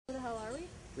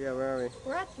Yeah, where are we?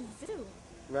 We're at the zoo.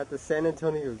 We're at the San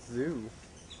Antonio Zoo.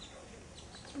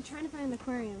 I'm trying to find an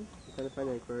aquarium. You trying to find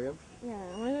an aquarium? Yeah,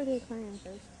 I want to go to the aquarium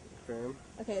first. Aquarium?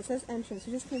 Okay, it says entrance.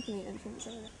 We just came from the entrance.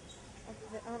 I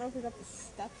don't know if we got the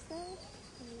steps there.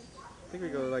 I think we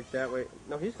go like that way.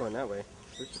 No, he's going that way.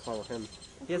 We should follow him.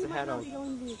 He has a hat on.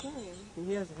 Going to the aquarium.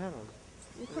 He has a hat on.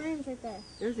 The aquarium's right there.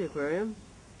 There's the aquarium.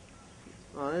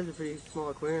 Oh, that's a pretty small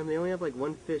aquarium. They only have like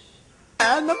one fish.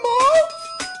 Animals!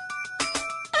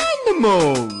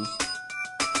 Animals!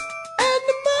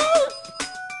 Animals!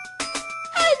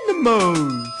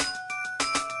 Animals!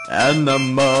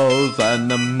 Animals,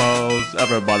 animals,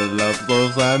 everybody loves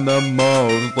those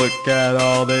animals. Look at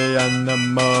all the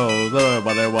animals,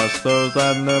 everybody watch those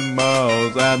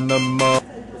animals, animals.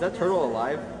 Is that turtle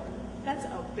alive? That's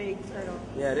a big turtle.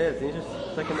 Yeah, it is. He's just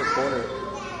stuck in the corner.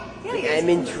 Yeah, I'm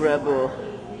in trouble.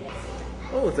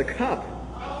 Oh, it's a cup.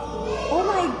 Oh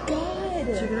my god!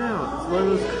 Check it out. It's one of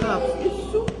those cups.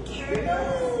 It's so cute!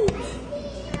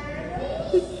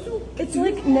 It's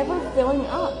like never filling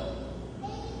up.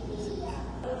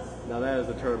 Now that is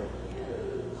a turtle.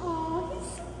 Oh,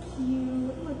 he's so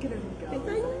cute. Look at him go. It's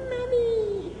like,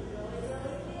 mommy!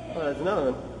 Oh, there's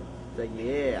another one. It's like,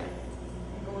 yeah.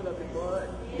 Going up your butt.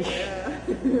 Yeah.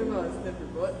 I'm gonna sniff your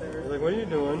butt there. He's like, what are you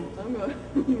doing? I'm gonna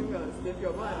sniff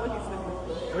your butt. Look, you sniff your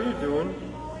butt. What are you doing?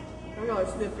 I'm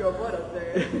gonna sniff your butt up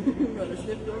there. I'm gonna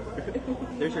sniff your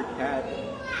butt. There's your cat.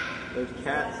 There's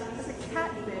cats. It's a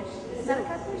catfish. Is that a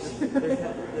catfish? They're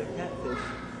catfish.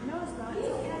 No, it's not. It's a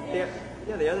catfish.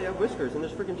 Yeah, they have whiskers, and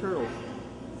there's freaking turtles. Is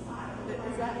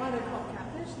that why they're called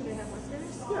catfish? Do they have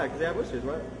whiskers? Yeah, because they have whiskers,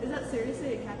 what? Is that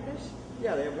seriously a catfish?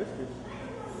 Yeah, they have whiskers.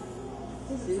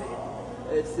 Does it say?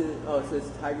 It says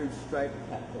tiger striped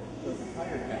catfish. So it's a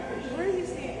tiger catfish. Where do you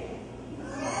see it?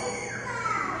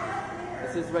 It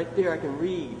says right there, I can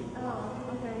read. Oh,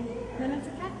 okay. Then it's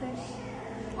a catfish.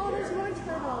 Oh, there's more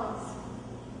turtles.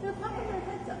 They're popping their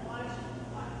heads up.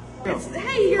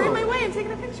 Hey, you're in my way. I'm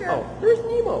taking a picture. Oh, there's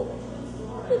Nemo.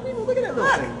 There's Nemo. Look at that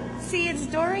little thing. See, it's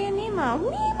Dory and Nemo.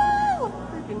 Nemo!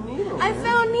 Freaking Nemo. I man.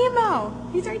 found Nemo.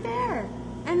 He's right there.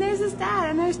 And there's his dad,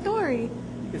 and there's Dory. You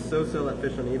can so sell that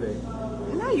fish on eBay.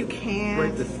 No, you can't.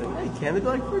 Right this thing. Yeah, you can. They're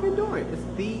like freaking Dory. It's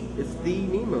the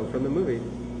Nemo from the movie.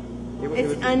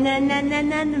 It's an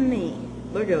enemy.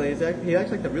 Look at him. He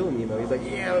acts like the real Nemo. He's like,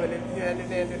 yeah.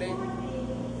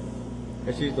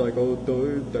 And she's like, oh,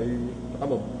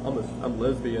 I'm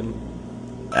lesbian.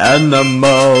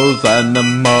 Animals,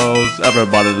 animals,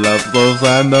 everybody loves those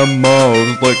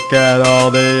animals. Look at all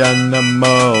the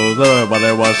animals,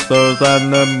 everybody watch those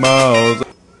animals.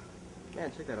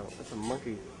 Man, check that out. That's a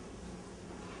monkey.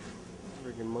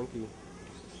 Freaking monkey.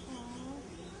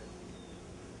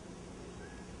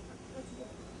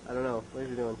 I don't know. What is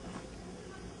he doing?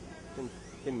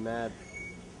 Getting mad.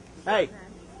 Hey!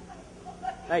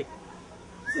 Hey!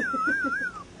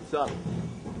 What's up?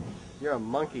 You're a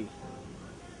monkey.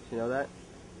 You know that?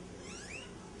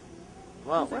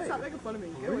 Wow, wait. Stop making fun of me.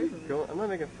 Get Where are away you from me. going? I'm not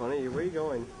making fun of you. Where are you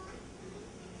going?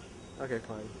 Okay,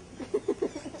 fine.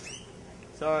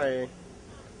 Sorry.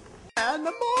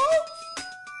 Animals,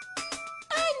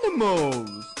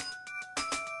 animals,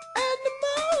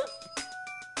 animals,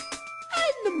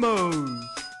 animals.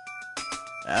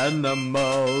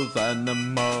 Animals,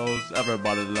 animals,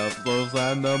 everybody loves those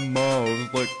animals.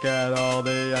 Look at all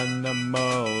the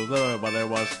animals, everybody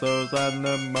watch those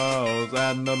animals.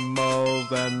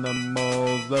 Animals,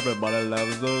 animals, everybody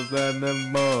loves those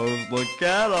animals. Look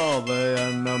at all the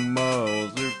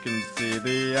animals, you can see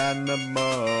the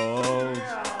animals.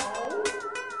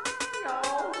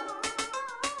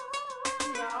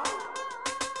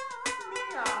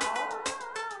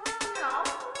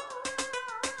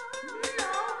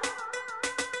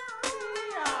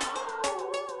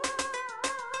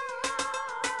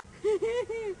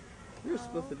 You're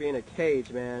supposed to be in a cage,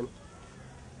 man.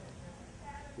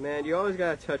 Man, you always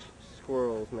gotta touch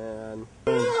squirrels, man.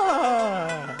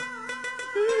 Ah.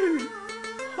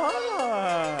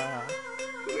 Ah.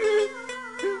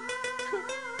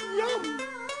 Yum.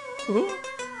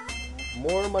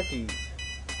 More monkeys.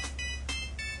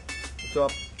 What's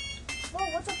up? Whoa,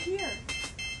 what's up here?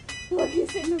 Look, he's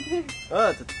sitting up there.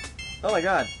 Oh my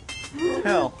god.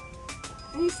 Hell.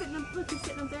 And he's sitting up, look, he's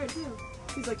sitting up there too.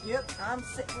 He's like, yep, I'm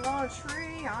sitting on a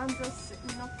tree. I'm just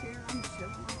sitting up here. I'm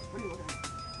chilling. What are you looking at?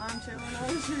 I'm chilling on a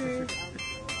tree. I'm chilling on a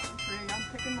tree. I'm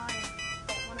picking my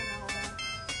watermelon.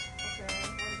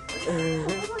 Okay.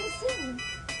 Look what he's doing.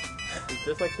 It's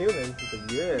just like humans. He's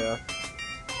like, yeah.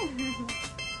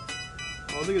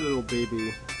 Oh, look at the little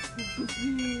baby. He's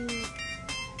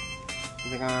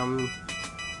like,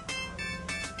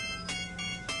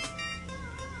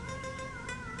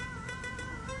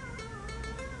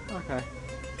 Okay.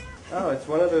 Oh, it's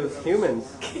one of those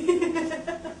humans. I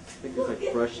think it's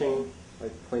like brushing,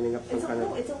 like cleaning up some kind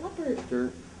of it's a leopard.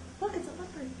 dirt. Look, it's a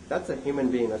leopard. That's a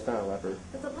human being, that's not a leopard.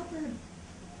 It's a leopard.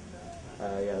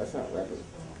 Yeah, that's not a leopard.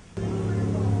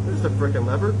 There's a frickin'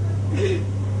 leopard. Hey,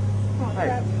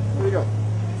 where you go?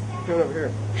 Coming over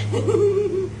here.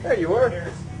 There you are. Take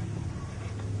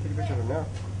a picture of him now.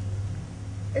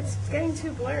 It's getting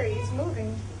too blurry. He's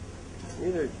moving.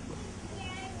 These are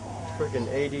frickin'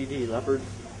 ADD leopards.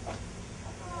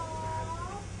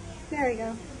 There you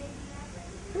go.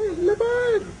 Hey,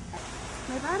 leopard!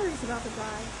 My battery's about to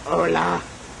die. Hola!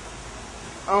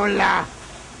 Hola!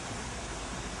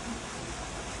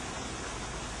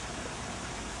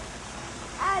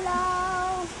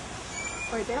 Hello!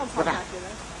 Wait, they don't talk back to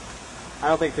this. I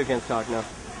don't think toucans talk, no. Look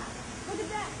at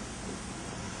that!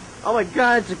 Oh my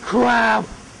god, it's a crab!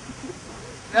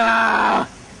 Ah!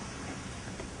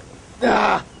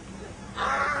 Ah!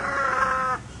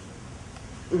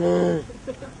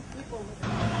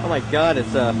 Oh my god,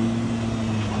 it's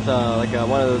like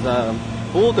one of those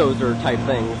bulldozer type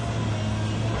things.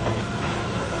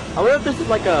 I wonder if this is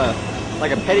like a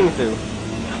petting zoo.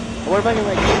 I wonder if I can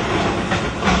like.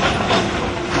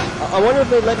 I wonder if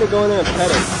they let me go in there and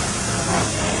pet it.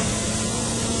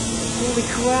 Holy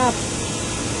crap!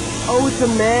 Oh, it's a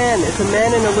man. It's a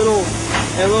man in a little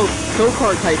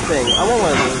go-kart type thing. I want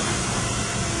one of those.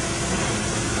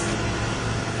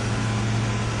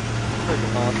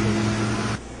 Freaking awesome.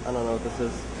 I don't know what this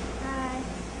is.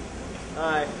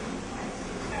 Hi.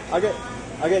 Hi.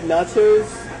 I'll get nachos,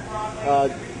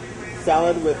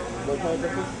 salad with what kind of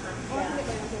breakfast?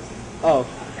 Oh.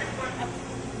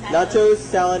 Nachos,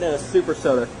 salad, and a super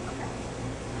soda.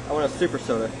 I want a super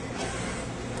soda.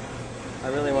 I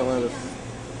really want one of those.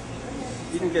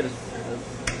 You can get a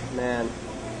man.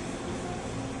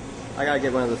 I gotta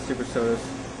get one of those super sodas.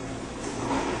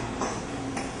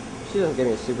 If she doesn't give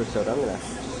me a super soda, I'm gonna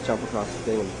just jump across the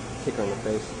thing and kick her in the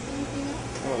face.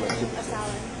 I want my super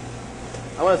soda.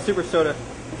 I want a super soda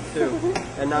too,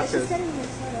 and nachos.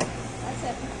 That's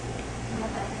it.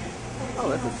 Oh,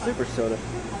 that's a super soda.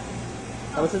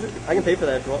 How much is it? I can pay for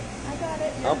that if you want. I got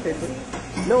it. I'll pay for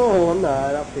it. No, I'm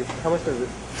not. I'll pay for it. How much is it?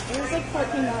 It was like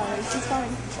 $14. It's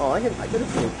fine. Oh, I could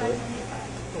have paid for it.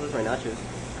 Oh, those are my nachos.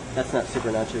 That's not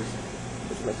super nachos.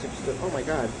 This is my super soda. Oh my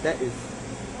god, that is...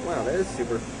 Wow, that is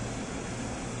super.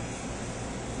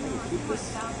 I can keep this.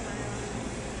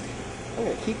 I'm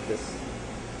gonna keep this.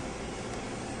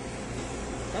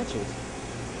 Nachos.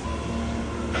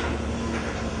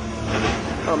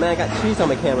 Oh man, I got cheese on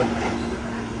my camera.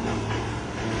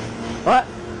 What?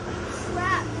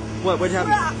 Crap. What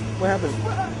happened? What happened?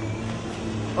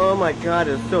 Oh my god,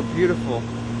 it's so beautiful.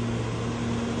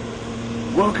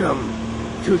 Welcome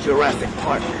to Jurassic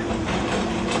Park.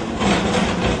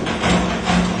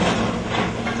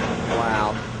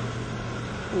 Wow.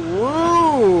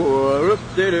 Whoa!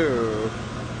 Whoop-de-doo.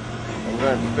 I'm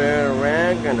gonna spin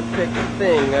around, gonna pick the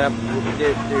thing up.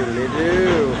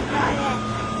 Whoop-de-doo-de-doo.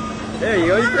 There you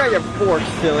go, you got your fork,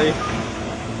 silly.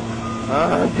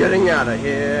 I'm getting out of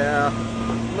here.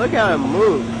 Look how it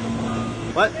moves.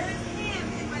 What? There is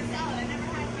ham in my salad. I never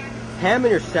had ham. Ham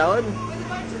in your salad? With a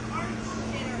bunch of orange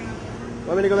shit around.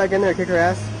 Want me to go back in there and kick her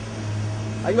ass?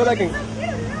 I can go back and... So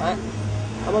cute, huh?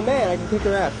 I'm a man, I can kick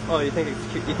her ass. Oh, you think it's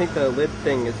cute? You think the lid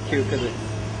thing is cute because it...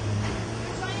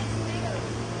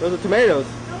 Those are tomatoes.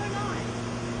 No, they're not.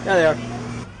 Yeah, they are.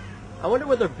 I wonder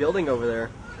what they're building over there.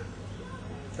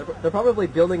 They're probably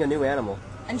building a new animal.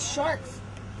 And sharks.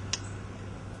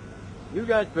 You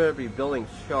guys better be building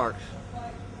sharks.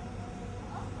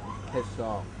 Pissed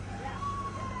off.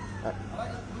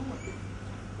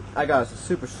 I got us a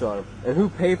super soda. And who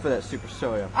paid for that super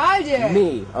soda? I did.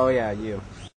 Me. Oh yeah, you.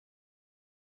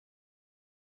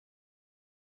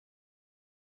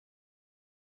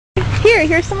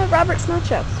 Here's some of Robert's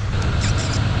nacho.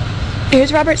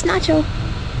 Here's Robert's nacho.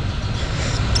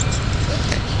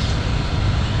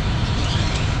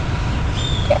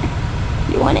 Here.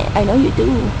 You want it? I know you do.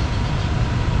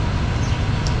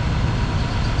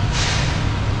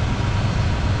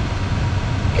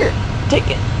 Here, take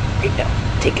it. Here you go.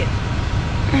 Take it.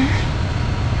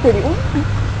 Where do you want it?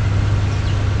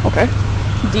 Okay.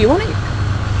 Do you want it?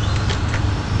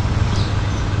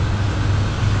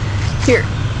 Here.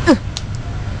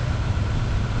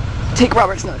 Take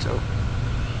Robert's nacho.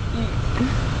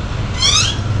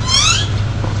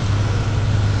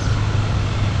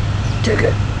 Take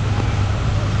it.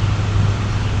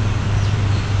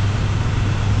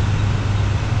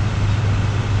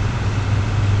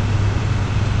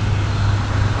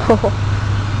 Oh.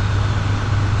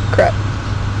 Crap.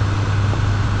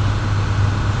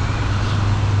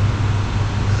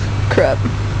 Crap.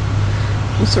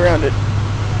 I'm surrounded.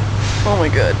 Oh my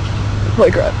god.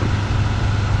 Holy crap.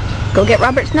 Go get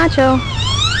Robert's nacho.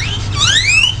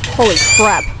 Holy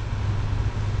crap.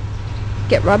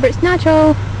 Get Robert's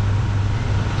nacho.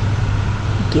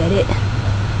 Get it.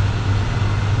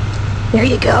 There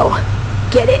you go.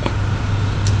 Get it.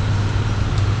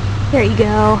 There you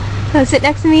go. Oh, sit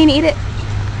next to me and eat it.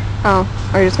 Oh,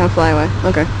 or you're just gonna fly away.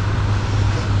 Okay.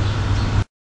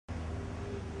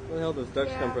 Where the hell those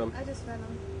ducks come from? I just fed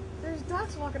them. There's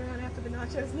ducks walking around after the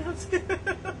nachos now too.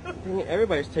 Dang it,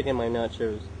 everybody's taking my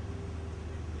nachos.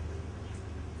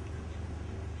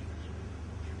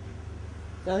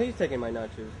 Now he's taking my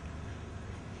nachos.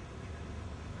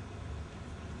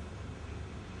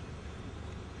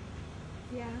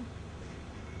 Yeah.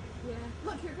 Yeah.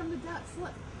 Look, here come the ducks.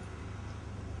 Look.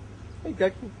 Hey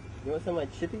ducky, you want some of my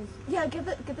chippies? Yeah, get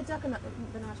the duck and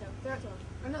the nacho. Throw it to them.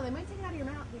 Or no, they might take it out of your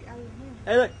mouth, out of your hand.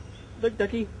 Hey look, look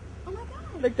ducky, Oh my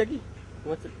god. look ducky. You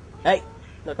want some? Hey,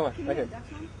 no come on, Can you right get here. a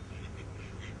duck one?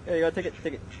 Here you go, take it,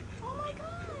 take it. Oh my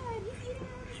god, he's eating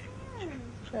out of his hand.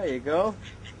 There you go.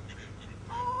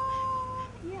 Oh,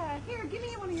 yeah. Here, give me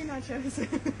one of your nachos.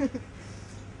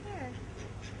 There.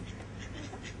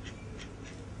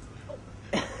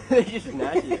 They just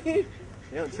snatch you.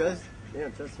 They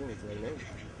don't trust humans today, no.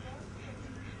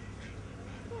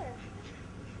 There.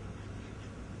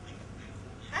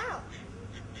 Ow.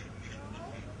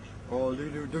 Oh,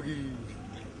 little doggies.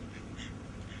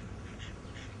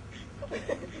 Can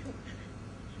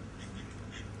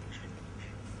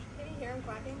you hear him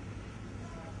quacking?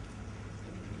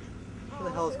 What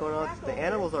the hell is going on? The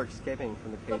animals are escaping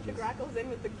from the Look, the cages. grackle's in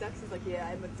with the ducks. He's like, yeah,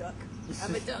 I'm a duck.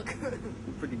 I'm a duck.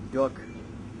 Freaking duck.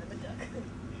 I'm a duck.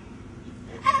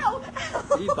 Ow! Ow!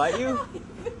 Did he bite you?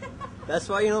 That's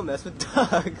why you don't mess with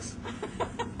ducks.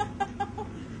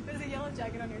 There's a yellow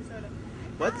jacket on your soda.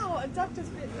 What? Ow, a duck just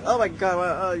bit me. Oh my god,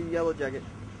 oh, yellow jacket.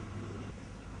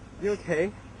 You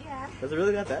okay? Yeah. Was it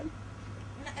really that bad?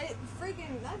 It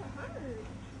freaking, that hurt.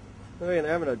 Look, they're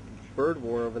having a bird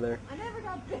war over there. I never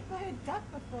got bit by a duck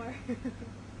before. It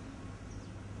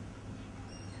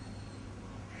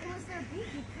was their beak.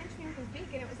 He pinched me with his beak,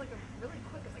 and it was like a really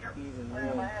quick. It was like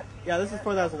a. Yeah, this is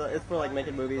 $4,000. It's for like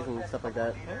making movies and stuff like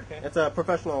that. Okay. It's a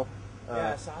professional.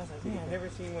 Yeah, so I was like, man, I've never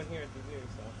seen one here at the zoo.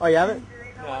 So. Oh, you haven't?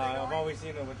 No, I've always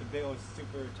seen them with the big old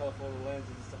super telephoto lenses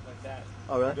and stuff like that.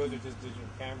 Oh, really? Those are just digital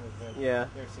cameras, but Yeah.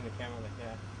 I've never seen a camera like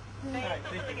that. Alright,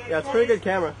 thank you. Yeah, it's a pretty good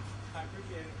camera. I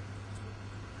appreciate it.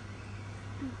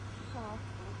 Oh.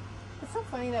 It's so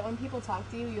funny that when people talk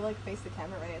to you, you like face the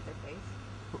camera right at their face.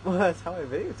 Well, that's how I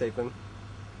videotape them.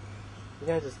 You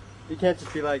can't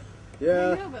just be like, I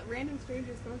yeah. know, but random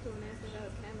strangers come up to him and ask him about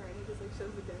his camera, and he just like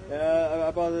shows the camera. Yeah,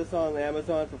 I bought this on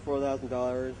Amazon for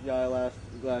 $4,000. Yeah,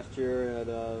 last year, and it's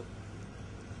a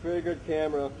pretty good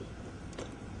camera.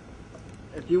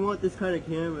 If you want this kind of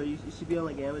camera, you should be on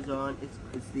like Amazon.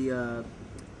 It's the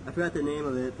I forgot the name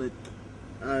of it, but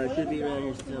it should be around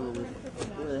here somewhere.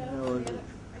 Where the hell is it?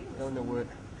 I don't know where.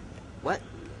 What?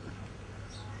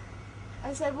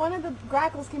 I said one of the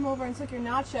grackles came over and took your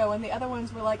nacho, and the other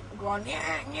ones were like going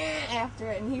after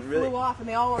it, and he Really? flew off, and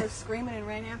they all were screaming and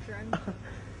ran after him.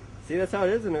 See, that's how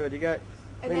it is in the hood. You got.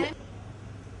 And then,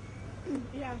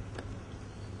 yeah.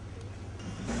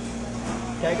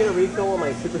 Can I get a refill on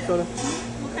my super soda?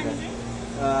 What kind of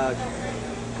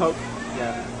drink? Coke.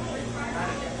 Yeah.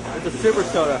 It's a super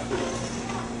soda.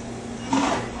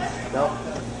 No.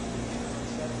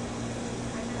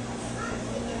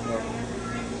 No.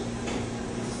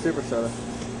 It's a super soda.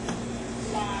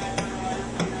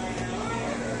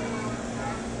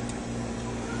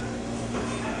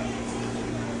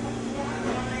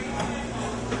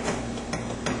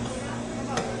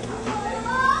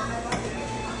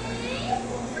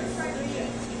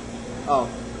 Oh,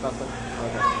 custom?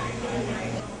 Okay.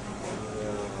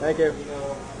 Thank you.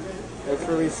 Thanks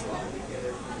for release.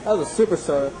 That was a super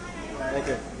soda. Thank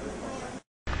you.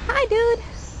 Hi, dude.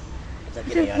 It's like,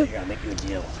 get out of here, I'll make you a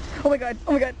deal. Oh my god.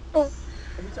 Oh my god. Oh.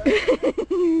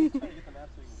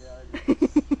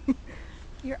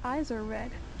 Your eyes are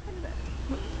red.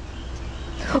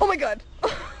 Oh my god.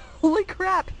 Holy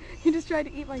crap. You just tried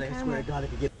to eat my I swear camera. to God,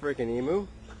 if you get freaking emu.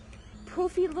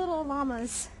 Poofy little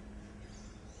llamas.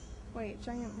 Wait,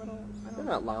 giant little. I They're don't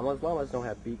not llamas. Llamas don't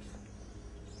have beaks.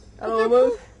 But Hello, they're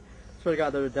llamas. Swear to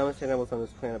God, they're the dumbest animals on this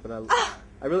planet. But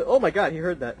I really. Oh my God, he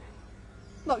heard that.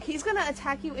 Look, he's gonna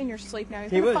attack you in your sleep now.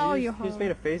 He's He gonna was. follow He you just, home. he just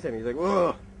made a face at me. He's like,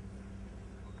 whoa.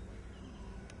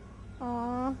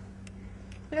 Aww.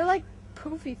 They're like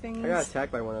poofy things. I got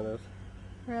attacked by one of those.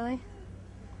 Really?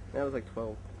 That was like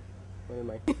 12. What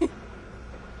am I?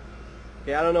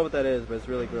 Okay, I don't know what that is, but it's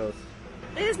really gross.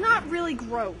 It is not really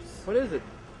gross. What is it?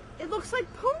 It looks like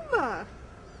Pumbaa.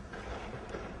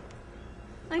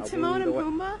 Like Timon and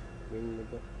Pumbaa.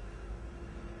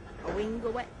 A wing a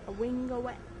wet, a wing a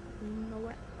wet, a wing a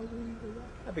wet, a wing a wet.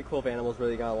 That'd be cool if animals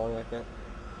really got along like that.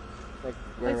 Like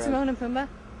Timon and Pumbaa?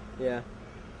 Yeah.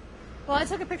 Well, I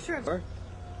took a picture of...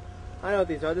 I know what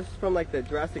these are. This is from like the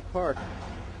Jurassic Park,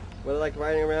 where they're like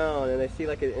riding around and they see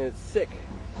like it and it's sick,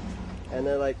 and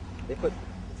they're like they put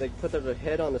their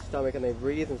head on the stomach and they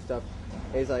breathe and stuff.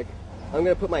 And he's like, I'm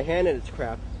gonna put my hand in its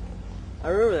crap. I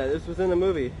remember that. This was in the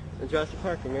movie in Jurassic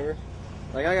Park. Remember?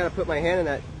 Like I gotta put my hand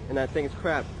in that thing's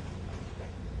crap.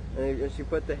 And she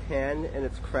put the hand in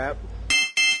its crap.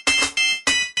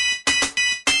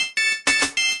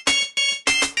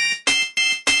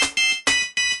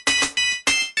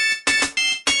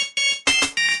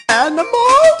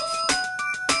 Animals!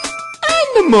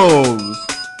 Animals!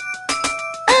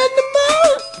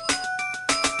 Animals!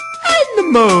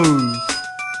 Animals!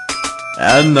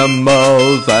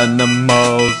 Animals,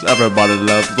 animals, everybody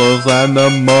loves those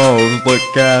animals.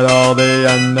 Look at all the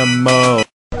animals.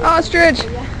 Ostrich!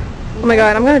 Oh my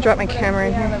god, I'm gonna drop my camera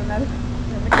in here.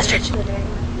 Ostrich! Guess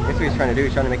what he's trying to do?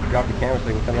 He's trying to make you drop the camera so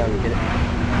he can come down and get it.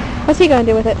 What's he gonna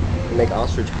do with it? Make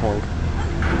ostrich porn.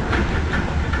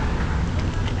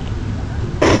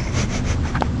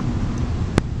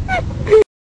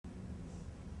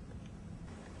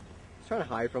 He's trying to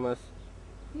hide from us.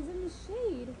 He's in the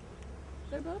shade.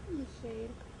 They're both in the shade.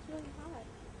 It's really hot.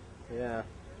 Yeah.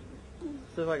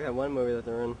 It's just like that one movie that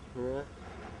they're in. Remember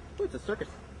that? Ooh, it's a circus.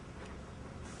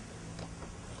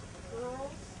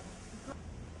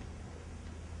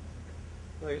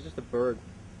 Like it's just a bird.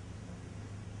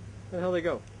 Where the hell did they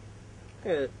go?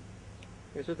 Look at it.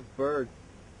 It's just a bird.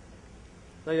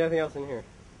 There's nothing else in here.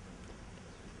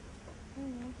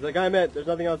 He's like, I meant, there's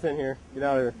nothing else in here. Get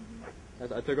out of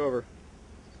here. I took over.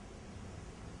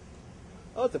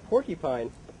 Oh, it's a porcupine.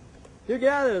 Dude,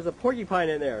 get out of there. There's a porcupine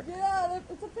in there. Yeah,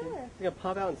 it's up there. It's gonna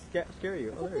pop out and scare you.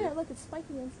 It's Oh, up there you there. go. Look, it's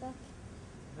spiky and stuff.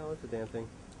 How is the damn thing?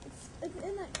 It's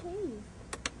in that cave.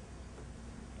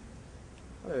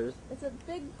 Oh, there it is. It's a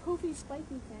big, poofy, spiky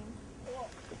thing.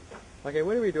 Okay,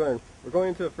 what are we doing? We're going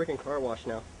into a freaking car wash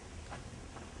now.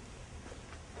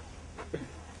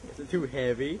 Is it too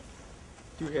heavy?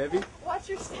 Too heavy? Watch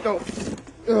your step.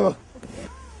 Go!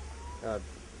 Ugh.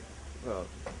 Oh.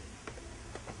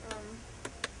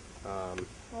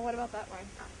 Well, what about that way?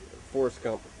 Forrest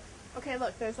Gump. Okay,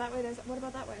 look, there's that way, what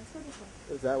about that way? Let's go this way.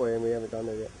 It's that way and we haven't gone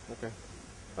there yet. Okay.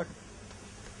 Okay.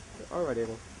 Alright,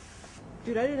 Ava.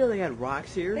 Dude, I didn't know they had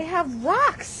rocks here. They have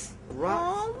rocks! Rocks?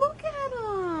 Oh, look at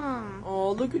them!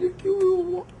 Oh, look at the cute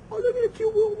little Oh, look at the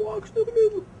cute little rocks. Look at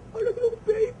the little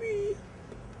baby.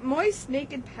 Moist,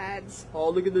 naked pads. Oh,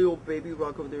 look at the little baby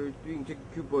rock over there being taken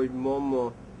cute by his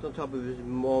mama. It's on top of his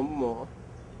mama.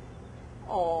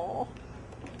 Oh.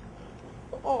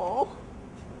 Oh.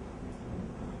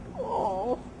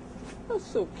 Oh. That's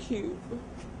so cute.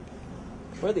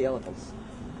 Where are the elephants?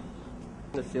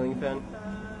 The ceiling fan?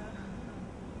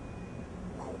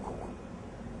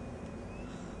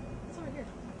 It's over here.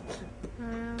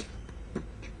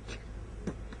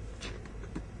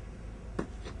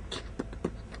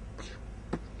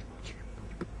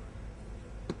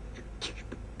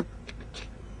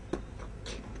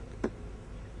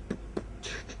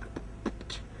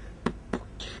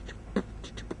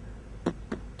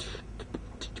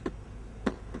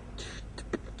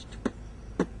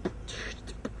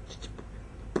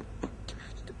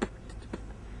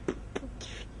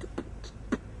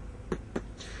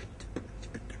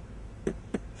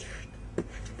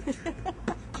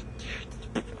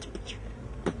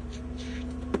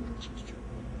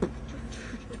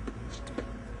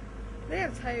 They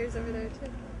have tires over there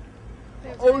too.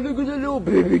 Oh, look at the little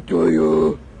baby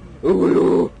tire. Oh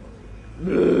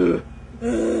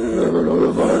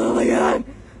my god.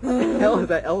 What the hell is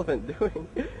that elephant doing?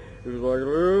 It was like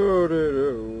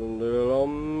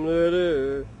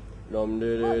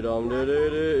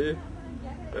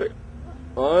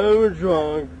I'm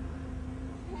drunk.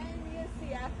 Can you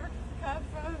see Africa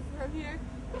from here?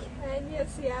 Can you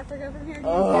see Africa from here?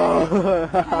 Oh.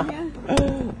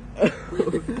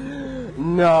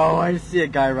 No, I just see a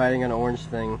guy riding an orange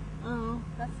thing. Oh,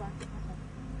 that sucks.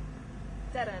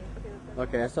 Dead end. Okay, that's dead.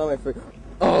 Okay, I saw my freak.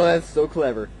 Oh, that's so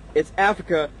clever. It's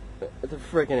Africa. It's a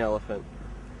freaking elephant.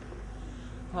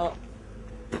 Huh?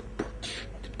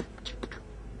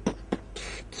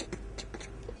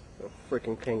 So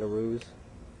freaking kangaroos.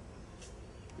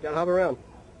 You gotta hop around.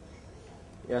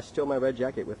 Yeah, steal my red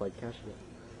jacket with like cash in it.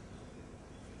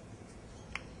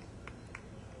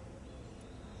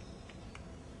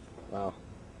 Wow.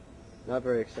 Not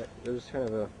very exciting. It was kind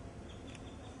of a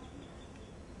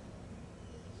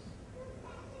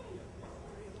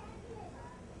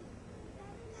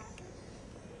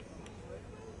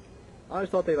I always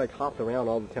thought they like hopped around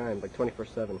all the time, like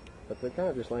 24/7, but they're kind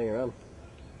of just laying around.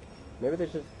 Maybe they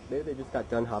just got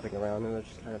done hopping around and they're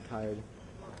just kind of tired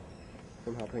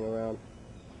from hopping around.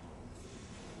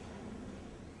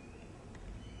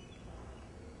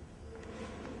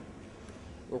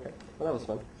 Okay, well that was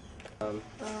fun.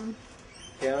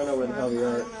 Yeah, I don't know where the hell we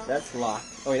are. That's locked.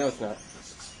 Oh, no, it's not.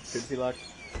 Could be locked.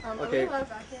 Okay,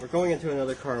 we're going into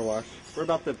another car wash. We're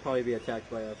about to probably be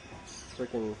attacked by a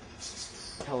freaking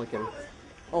pelican.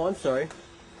 Oh, I'm sorry.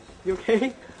 You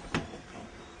okay?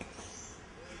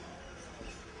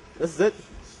 This is it.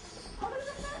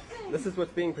 This is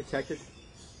what's being protected.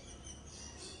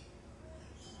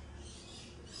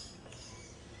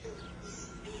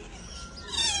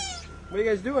 What are you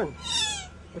guys doing?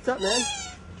 What's up, man?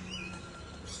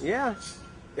 Yeah.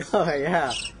 Oh,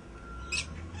 yeah.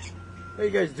 What are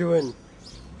you guys doing?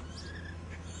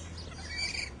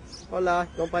 Hola,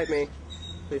 don't bite me.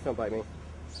 Please don't bite me.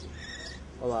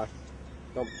 Hola.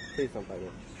 Please don't bite me.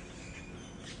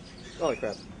 Holy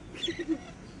crap.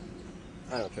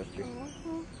 I don't trust you.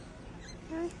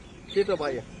 See if they'll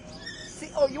bite you. See,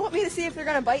 oh, you want me to see if they're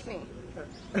gonna bite me?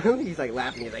 He's like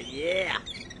laughing. He's like, yeah.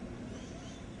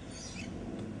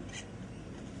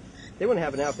 They wouldn't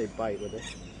have it now if they bite, would they?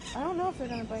 I don't know if they're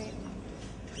gonna bite.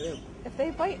 Yeah. If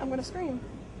they bite, I'm gonna scream.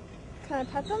 Can I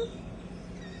pet them?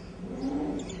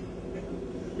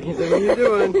 He's like, what are you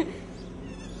doing?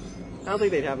 I don't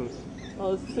think they'd have them. Oh,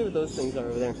 let's see what those things are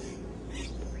over there.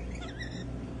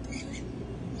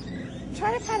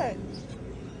 Try to pet it.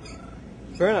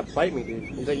 Better not bite me, dude.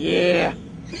 He's like, yeah.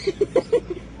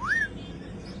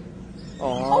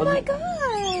 Oh my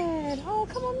god! Oh,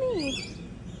 come on me.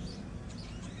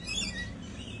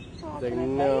 Oh, He's like, can I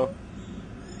no. pet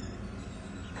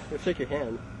He'll shake your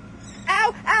hand. you?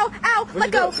 Ow! Ow! Ow! Was Let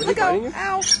he go! was he Let biting go! you?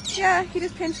 Ow! Yeah, he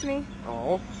just pinched me.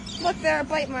 Oh. Look, there are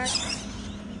bite marks.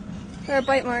 There are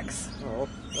bite marks. Oh.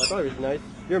 I thought he was nice.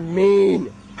 You're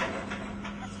mean.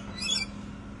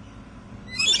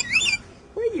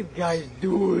 What are you guys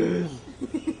doing?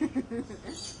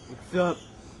 What's up?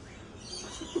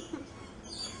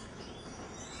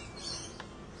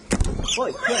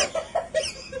 Holy crap.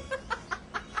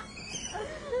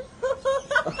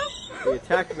 He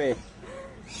attacked me.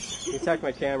 He attacked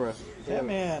my camera.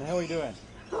 Batman, how are we doing?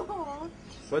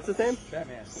 What's his name?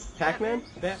 Batman. Pac-Man?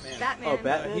 Batman. Batman. Oh,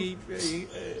 Batman? He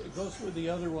goes with the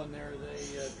other one there.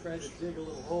 They tried to dig a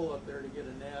little hole up there to get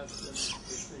a nest, and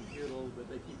it's been futile, but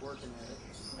they keep working at it.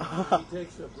 He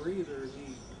takes a breather,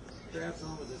 he grabs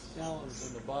on with his talons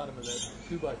on the bottom of that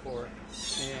 2x4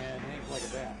 and hangs like a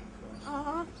bat.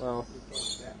 So, Well. we call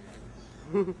it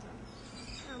Batman.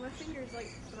 Oh, my finger's like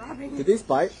throbbing. Did these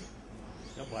bite?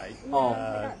 No bite.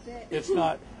 Oh. It's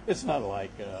not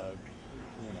like a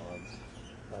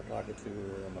cockatoo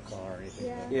or a macaw or anything.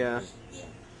 Yeah. Yeah.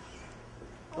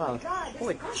 Oh Wow. my god,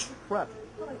 Holy crap.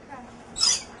 Holy crap.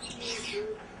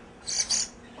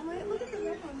 Oh my, look at the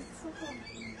red ones. It's so cool.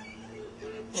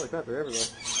 Holy crap, they're everywhere.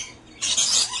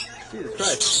 Jesus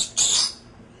Christ.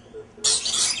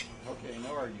 Okay,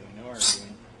 no arguing, no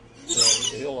arguing.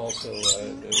 So he'll also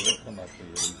he'll come up to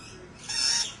you.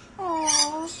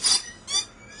 Aww.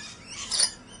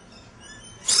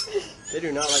 They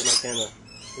do not like my camera.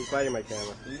 He's biting my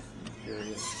camera. He's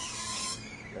curious.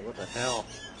 Like, what the hell?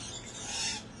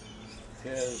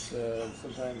 Says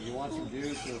sometimes you want some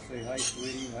juice, he'll say hi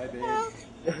sweetie, hi babe.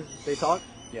 They talk?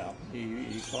 Yeah,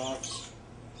 he talks.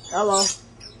 Hello.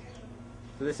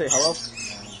 Do they say hello?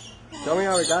 Domi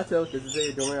arigato. Does it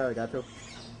say domi arigato?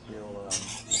 He'll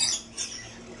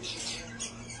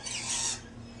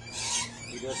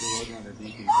he does the Roadrunner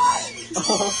beeping.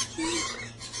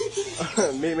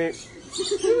 Me. And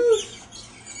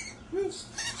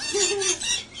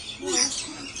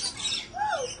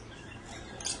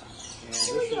this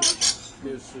is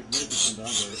his significant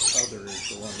other is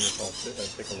the one here called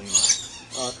Piccolino.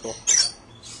 Oh, that's cool.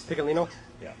 Piccolino?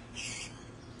 Yeah.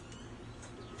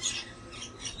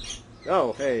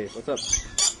 Oh, hey, what's up?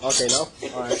 Okay, no?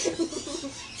 Alright.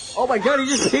 Oh my god, he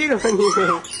just peed on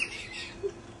you!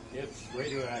 It's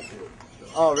radioactive. So.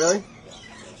 Oh, really?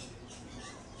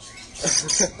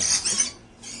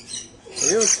 Are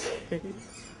you okay?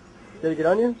 Did it get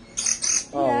on you?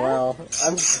 Oh, Yeah. wow.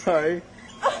 I'm sorry.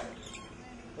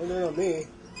 Don't do it on me.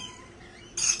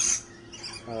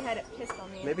 He had it pissed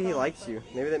on me. Maybe he likes you.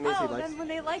 Maybe that means he likes then when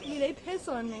they like me, they piss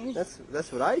on me.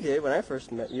 That's what I did when I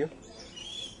first met you.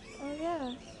 Oh,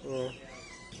 yeah. Yeah.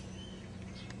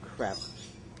 Crap.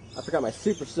 I forgot my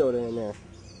super soda in there.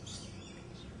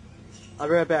 I'll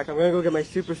be right back. I'm gonna go get my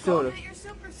super soda. Go get your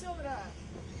super soda.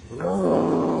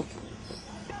 No.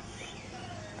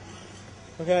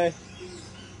 Okay.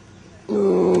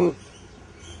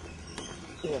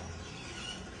 Yeah.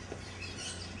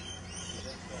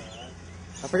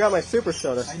 I forgot my super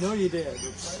soda. I know you did.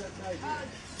 It's right outside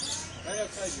here. Right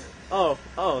outside here.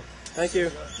 Oh, thank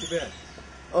you. You bet.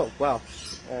 Oh, wow.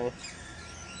 Oh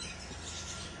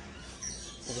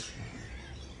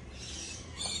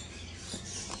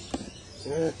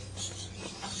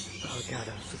God,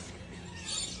 that was so scary.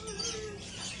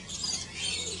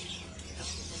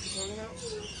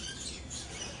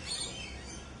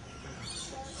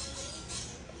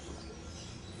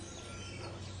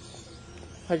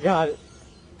 I got it.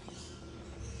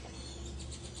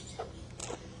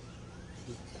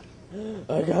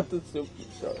 I got the super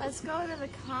soda. Let's go to the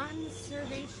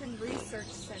Conservation Research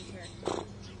Center.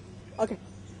 Okay.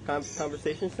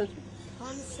 Conversation Center?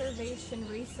 Conservation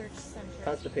Research Center.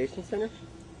 Constipation Center?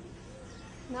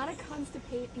 Not a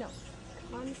Conservation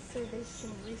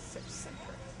Research Center.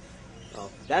 Oh,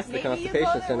 that's the Maybe Constipation you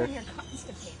go there Center. when you're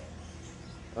constipated.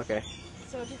 Okay.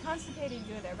 So if you're constipated,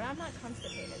 you go there, but I'm not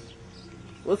constipated.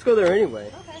 Let's go there anyway.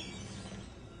 Okay.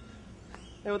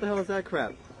 Hey, what the hell is that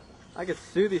crap? I can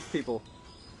sue these people.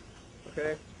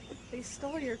 Okay? They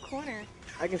stole your corner.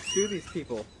 I can sue these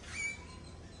people.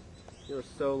 You're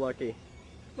so lucky.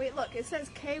 Wait, look, it says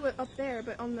K up there,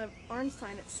 but on the orange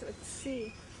sign it's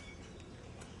C.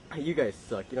 You guys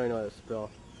suck. You don't even know how to spell.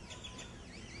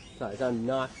 Sorry, it's on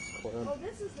KnoxsKorner1. Oh,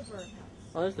 this is the birdhouse.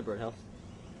 Oh, there's the birdhouse.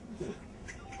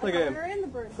 Look at him. We're in the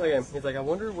birdhouse. Look at him. He's like, I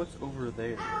wonder what's over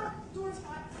there. Door's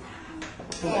hot.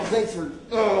 Oh, thanks for.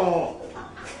 Oh.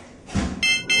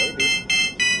 Maybe.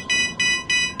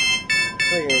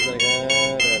 Look at him. He's like,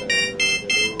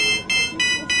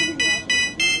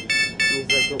 He's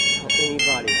like, don't tell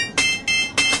anybody.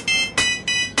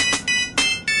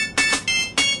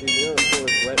 Dude, you know the floor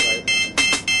is wet, right?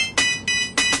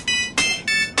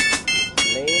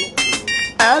 Laying it.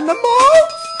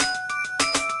 Animals!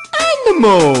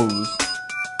 Animals!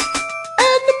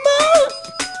 Animals!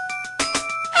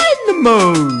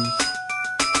 Animals!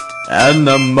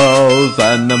 Animals,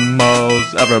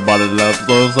 animals, everybody loves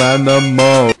those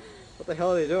animals. What the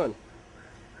hell are they doing?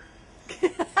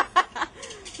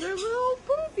 They're little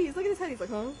poopies. Look at his head. He's like,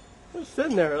 huh? They're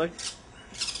sitting there like.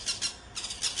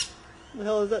 What the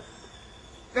hell is that?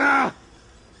 Ah!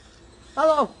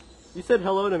 Hello! You said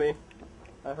hello to me.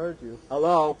 I heard you.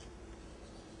 Hello.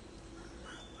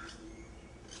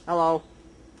 Hello.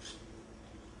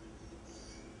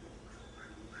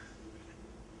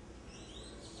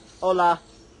 Hola.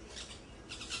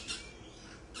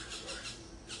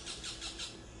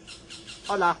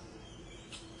 Hola.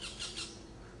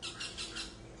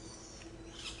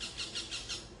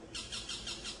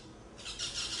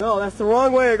 No, that's the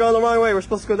wrong way. You're going the wrong way. We're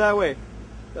supposed to go that way.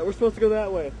 We're supposed to go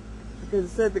that way. Because it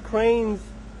said the cranes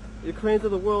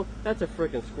of the world. That's a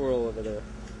freaking squirrel over there.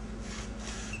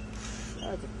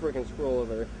 That's a freaking squirrel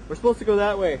over there. We're supposed to go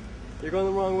that way. You're going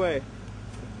the wrong way.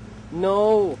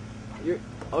 No. You're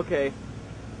okay.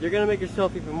 You're gonna make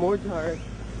yourself even more tired.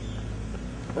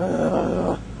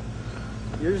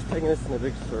 You're just taking this in a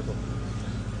big circle.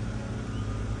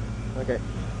 Okay.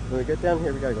 When we get down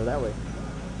here, we gotta go that way.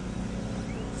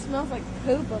 Smells like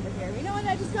poop over here. You know what?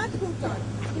 I just got pooped on.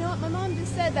 You know what? My mom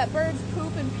just said that birds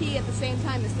poop and pee at the same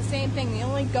time. It's the same thing. They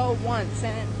only go once,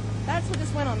 and that's what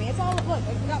just went on me. It's all. Look,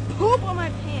 I got poop on my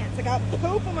pants. I got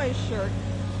poop on my shirt.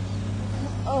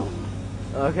 Oh.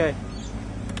 Okay.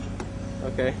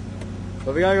 Okay.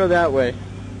 But we gotta go that way.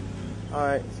 All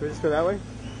right. So we just go that way.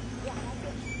 Yeah,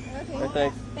 that's it. Okay. All right,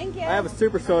 thanks. Thank you. I have a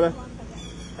super soda.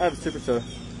 I have a super soda.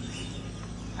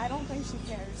 I don't think she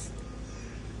cares.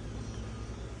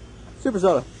 Super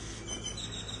soda.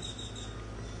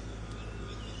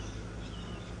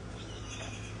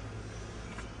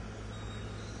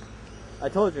 I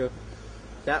told you.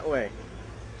 That way.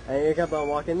 And you kept on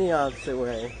walking the opposite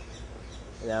way.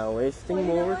 Now wasting Well,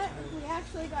 you know more what? time. We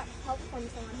actually got help from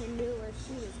someone who knew where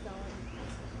she was going.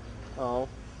 Oh.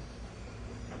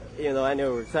 Even though I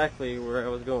knew exactly where I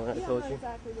was going, I told you.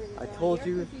 Exactly where you're I going. told You're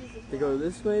you confused as to go well.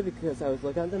 this way because I was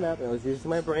looking at the map and I was using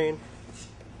my brain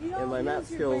You don't and my map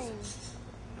use your skills.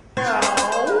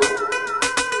 brain.